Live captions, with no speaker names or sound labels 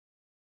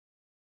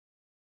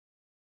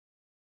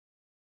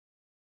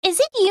Is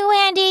it you,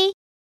 Andy?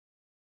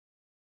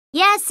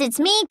 Yes, it's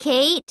me,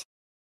 Kate.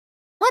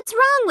 What's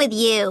wrong with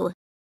you?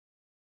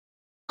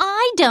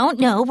 I don't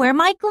know where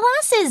my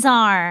glasses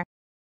are.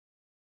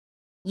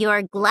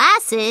 Your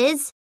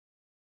glasses?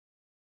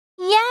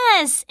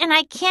 Yes, and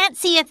I can't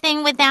see a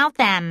thing without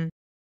them.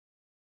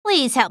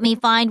 Please help me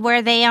find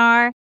where they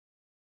are.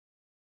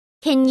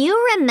 Can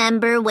you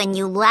remember when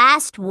you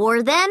last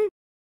wore them?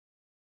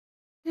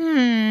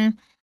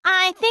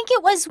 I think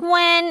it was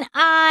when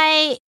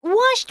I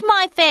washed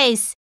my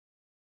face.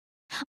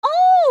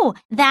 Oh,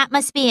 that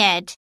must be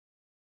it.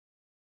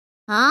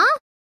 Huh?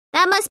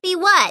 That must be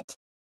what?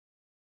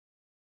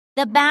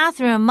 The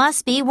bathroom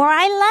must be where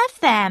I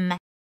left them.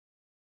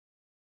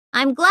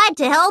 I'm glad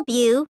to help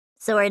you,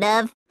 sort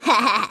of.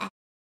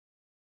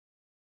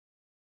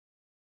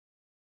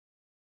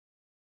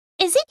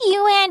 Is it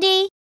you,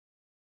 Andy?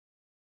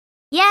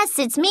 Yes,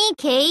 it's me,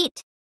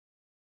 Kate.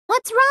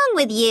 What's wrong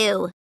with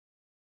you?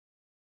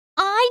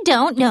 I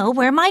don't know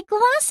where my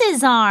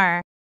glasses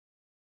are.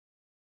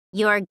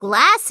 Your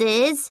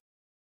glasses?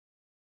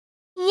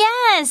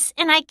 Yes,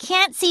 and I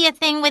can't see a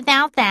thing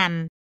without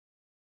them.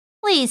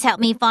 Please help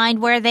me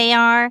find where they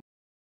are.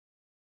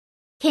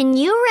 Can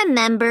you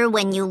remember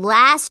when you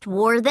last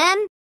wore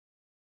them?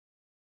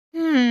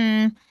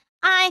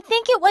 I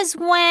think it was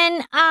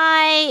when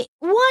I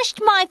washed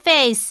my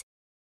face.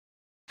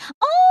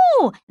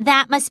 Oh,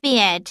 that must be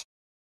it.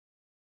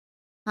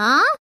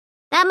 Huh?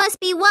 That must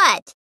be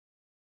what?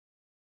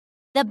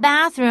 The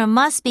bathroom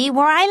must be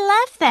where I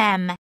left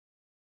them.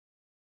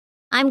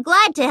 I'm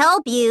glad to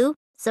help you,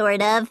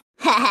 sort of.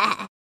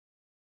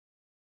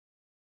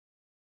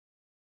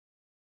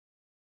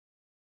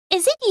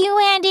 Is it you,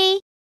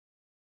 Andy?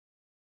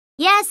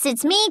 Yes,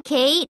 it's me,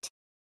 Kate.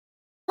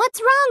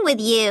 What's wrong with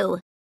you?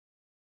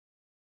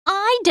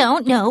 I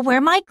don't know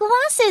where my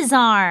glasses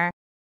are.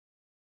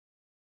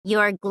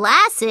 Your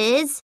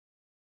glasses?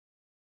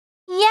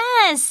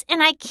 Yes,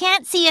 and I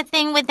can't see a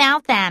thing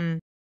without them.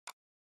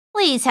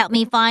 Please help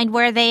me find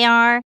where they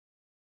are.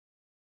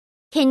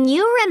 Can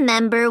you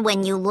remember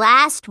when you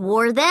last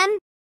wore them?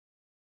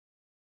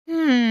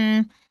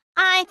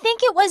 I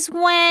think it was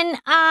when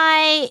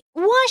I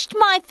washed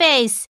my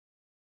face.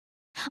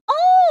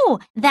 Oh,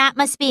 that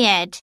must be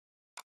it.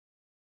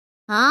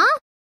 Huh?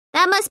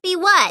 That must be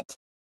what?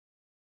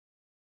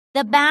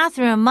 The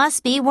bathroom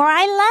must be where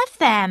I left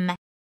them.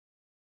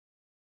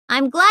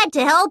 I'm glad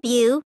to help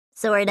you,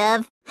 sort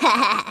of.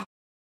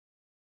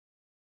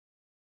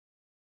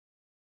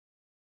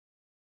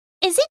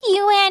 Is it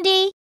you,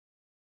 Andy?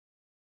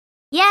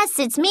 Yes,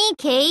 it's me,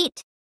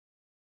 Kate.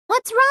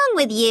 What's wrong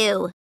with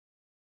you?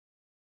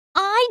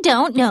 I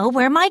don't know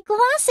where my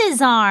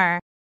glasses are.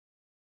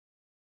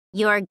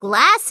 Your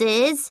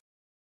glasses?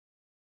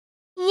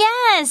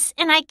 Yes,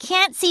 and I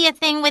can't see a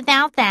thing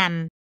without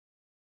them.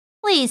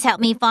 Please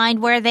help me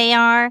find where they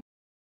are.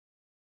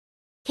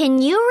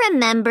 Can you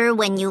remember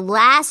when you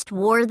last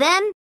wore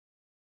them?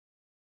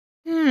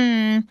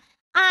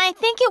 I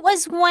think it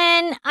was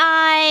when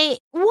I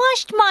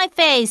washed my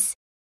face.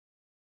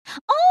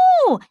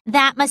 Oh,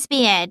 that must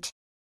be it.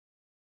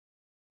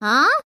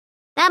 Huh?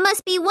 That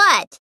must be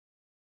what?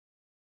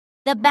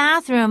 The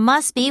bathroom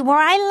must be where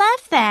I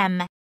left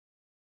them.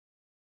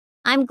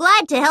 I'm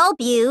glad to help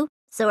you,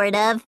 sort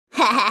of.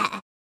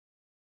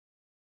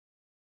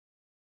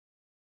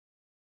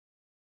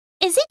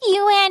 Is it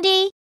you,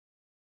 Andy?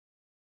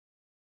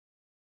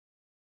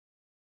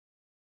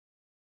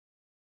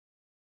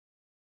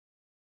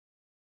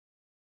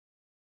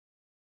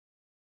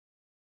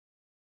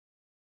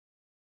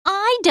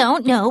 I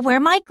don't know where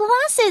my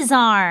glasses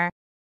are.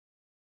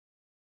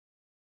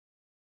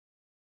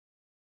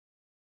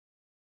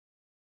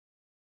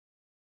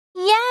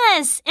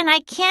 Yes, and I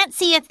can't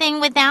see a thing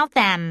without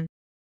them.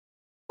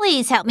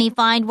 Please help me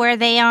find where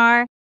they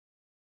are.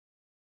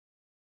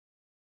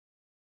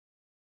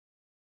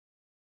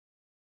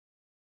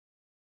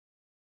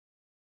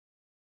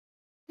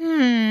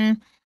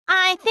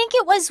 I think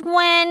it was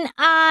when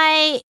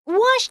I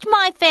washed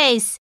my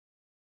face.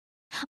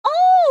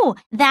 Oh,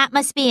 that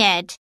must be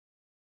it.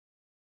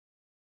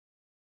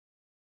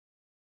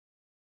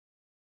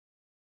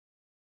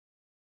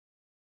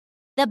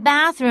 The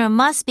bathroom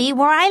must be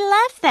where I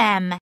left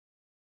them.